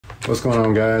What's going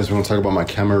on, guys? We're gonna talk about my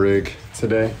camera rig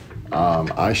today.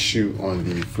 I shoot on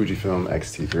the Fujifilm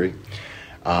XT3.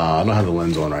 I don't have the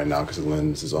lens on right now because the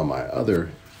lens is on my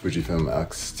other Fujifilm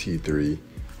XT3.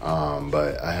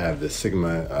 But I have the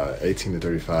Sigma 18 to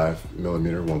 35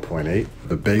 millimeter 1.8.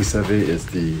 The base of it is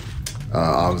the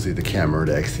obviously the camera,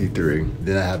 the XT3.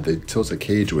 Then I have the Tilta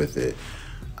cage with it.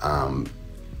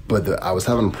 But I was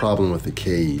having a problem with the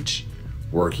cage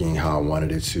working how I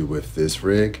wanted it to with this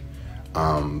rig.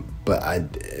 But I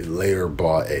later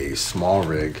bought a small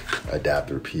rig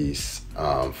adapter piece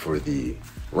for the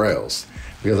rails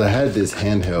because I had this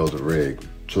handheld rig.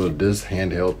 So this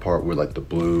handheld part with like the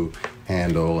blue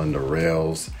handle and the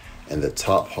rails and the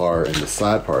top part and the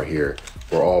side part here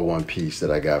were all one piece that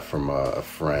I got from a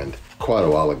friend quite a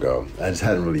while ago. I just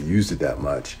hadn't really used it that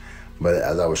much. But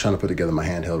as I was trying to put together my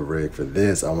handheld rig for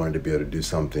this, I wanted to be able to do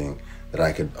something that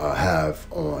I could have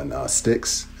on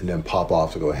sticks and then pop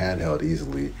off to go handheld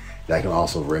easily. That I can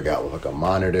also rig out with like a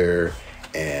monitor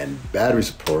and battery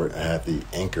support. I have the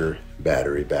Anker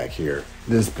battery back here.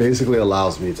 This basically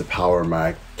allows me to power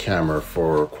my camera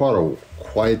for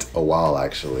quite a while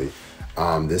actually.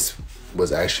 This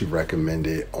was actually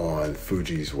recommended on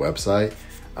Fuji's website.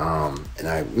 And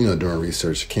I, doing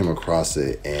research, came across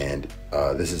it, and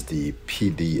this is the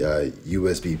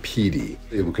USB PD.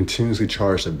 It will continuously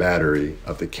charge the battery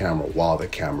of the camera while the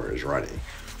camera is running,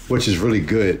 which is really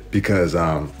good because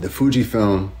the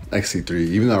Fujifilm XT3,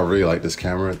 even though I really like this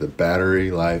camera, the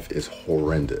battery life is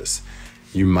horrendous.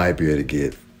 You might be able to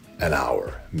get an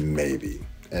hour, maybe.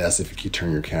 And that's if you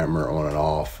turn your camera on and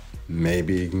off.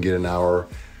 Maybe you can get an hour.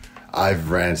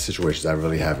 I've ran situations I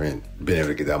really haven't been able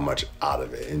to get that much out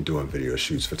of it in doing video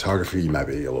shoots. Photography, you might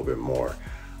be a little bit more,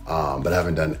 but I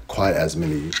haven't done quite as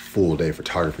many full day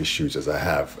photography shoots as I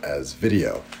have as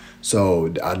video.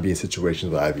 So I'd be in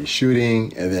situations where I'd be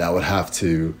shooting and then I would have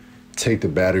to take the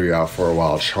battery out for a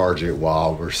while, charge it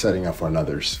while we're setting up for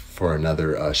another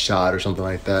shot or something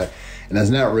like that. And that's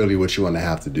not really what you want to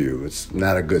have to do. It's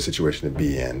not a good situation to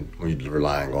be in when you're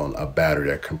relying on a battery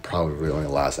that can probably only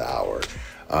last an hour.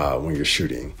 When you're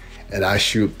shooting. And I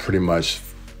shoot pretty much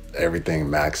everything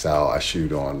max out. I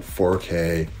shoot on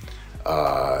 4K,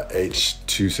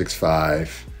 H.265,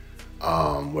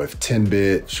 with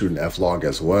 10-bit, shooting F-Log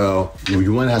as well.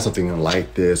 You want to have something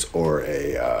like this or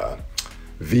a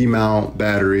V-mount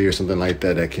battery or something like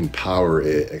that that can power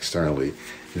it externally.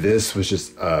 This was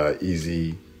just an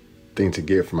easy thing to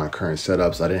get for my current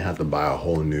setups. I didn't have to buy a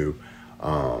whole new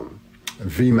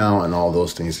V-mount and all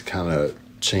those things to kind of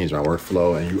change my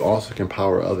workflow. And you also can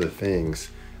power other things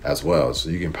as well.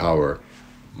 So you can power,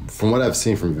 from what I've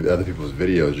seen from other people's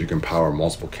videos, you can power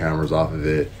multiple cameras off of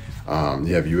it.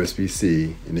 You have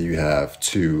USB-C and then you have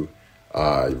two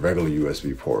regular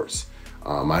USB ports.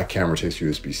 My camera takes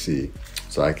USB-C,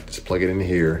 so I can just plug it in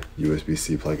here,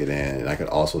 USB-C, plug it in, and I can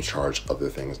also charge other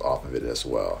things off of it as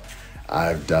well.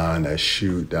 I've done a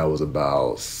shoot that was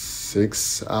about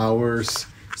 6 hours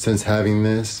since having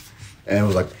this. And it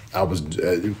was like, I was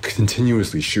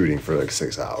continuously shooting for like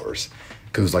 6 hours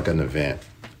because it was like an event.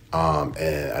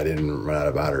 And I didn't run out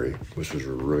of battery, which was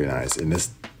really nice. And this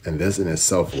in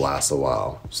itself lasts a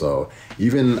while. So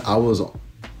even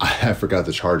I forgot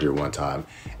to charge it one time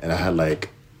and I had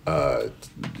like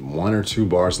 1 or 2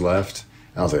 bars left.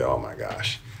 And I was like, oh my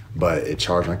gosh. But it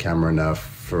charged my camera enough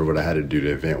for what I had to do.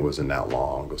 The event wasn't that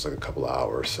long. It was like a couple of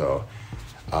hours. So,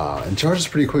 and charges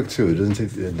pretty quick too.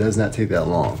 It does not take that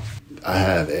long. I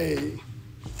have the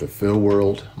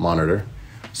Feelworld monitor.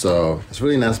 So it's a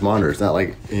really nice monitor. It's not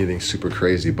like anything super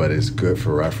crazy, but it's good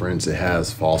for reference. It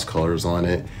has false colors on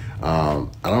it. I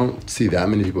don't see that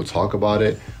many people talk about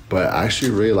it, but I actually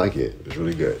really like it. It's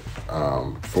really good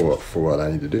for what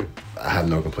I need to do. I have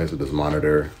no complaints with this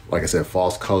monitor. Like I said,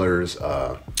 false colors,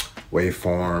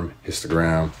 waveform,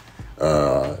 histogram.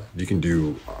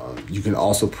 You can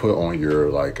also put on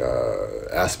your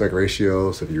aspect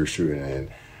ratio. So if you're shooting in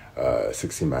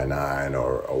 16:9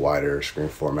 or a wider screen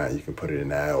format, you can put it in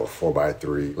that, or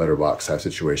 4:3 letterbox type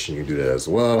situation, you can do that as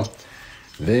well.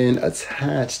 Then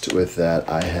attached with that,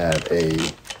 I have a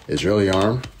Israeli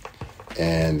arm,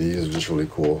 and these are just really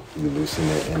cool. You loosen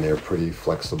it and they're pretty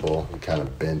flexible. You kind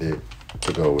of bend it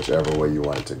to go whichever way you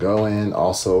want it to go in.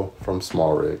 Also from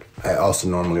Small Rig. I also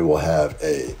normally will have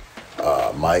a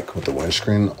mic with the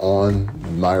windscreen on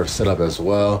my setup as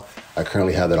well. I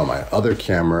currently have that on my other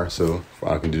camera, so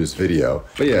I can do this video.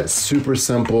 But yeah, it's super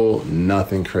simple,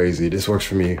 nothing crazy. This works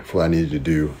for me for what I needed to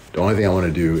do. The only thing I want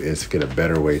to do is get a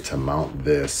better way to mount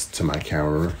this to my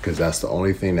camera, because that's the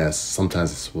only thing that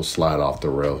sometimes will slide off the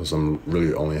rail, because I'm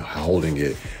really only holding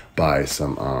it by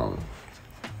some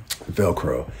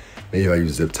Velcro. Maybe if I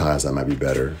use zip ties, that might be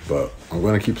better, but I'm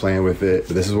gonna keep playing with it.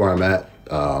 But this is where I'm at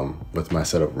with my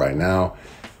setup right now.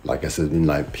 Like I said, been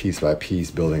like piece by piece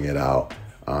building it out,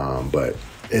 but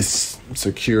it's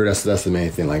secure. That's the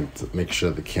main thing. Like to make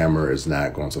sure the camera is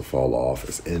not going to fall off.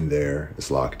 It's in there. It's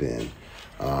locked in.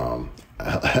 I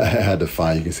had to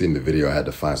find. You can see in the video. I had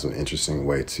to find some interesting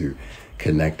way to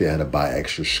connect it. I had to buy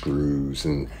extra screws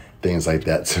and things like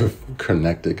that to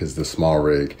connect it because the small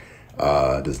rig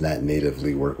does not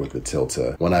natively work with the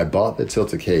Tilta. When I bought the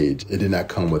Tilta cage, it did not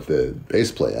come with the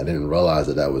base plate. I didn't realize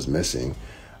that was missing.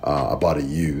 I bought it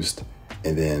used,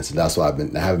 and then so that's why I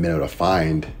haven't been able to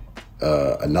find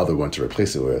another one to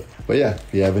replace it with. But yeah,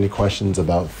 if you have any questions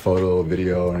about photo,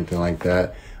 video, or anything like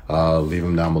that, leave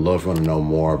them down below. If you want to know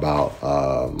more about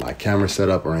my camera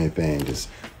setup or anything, just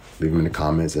leave them in the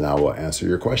comments and I will answer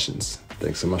your questions.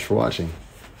 Thanks so much for watching.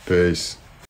 Peace.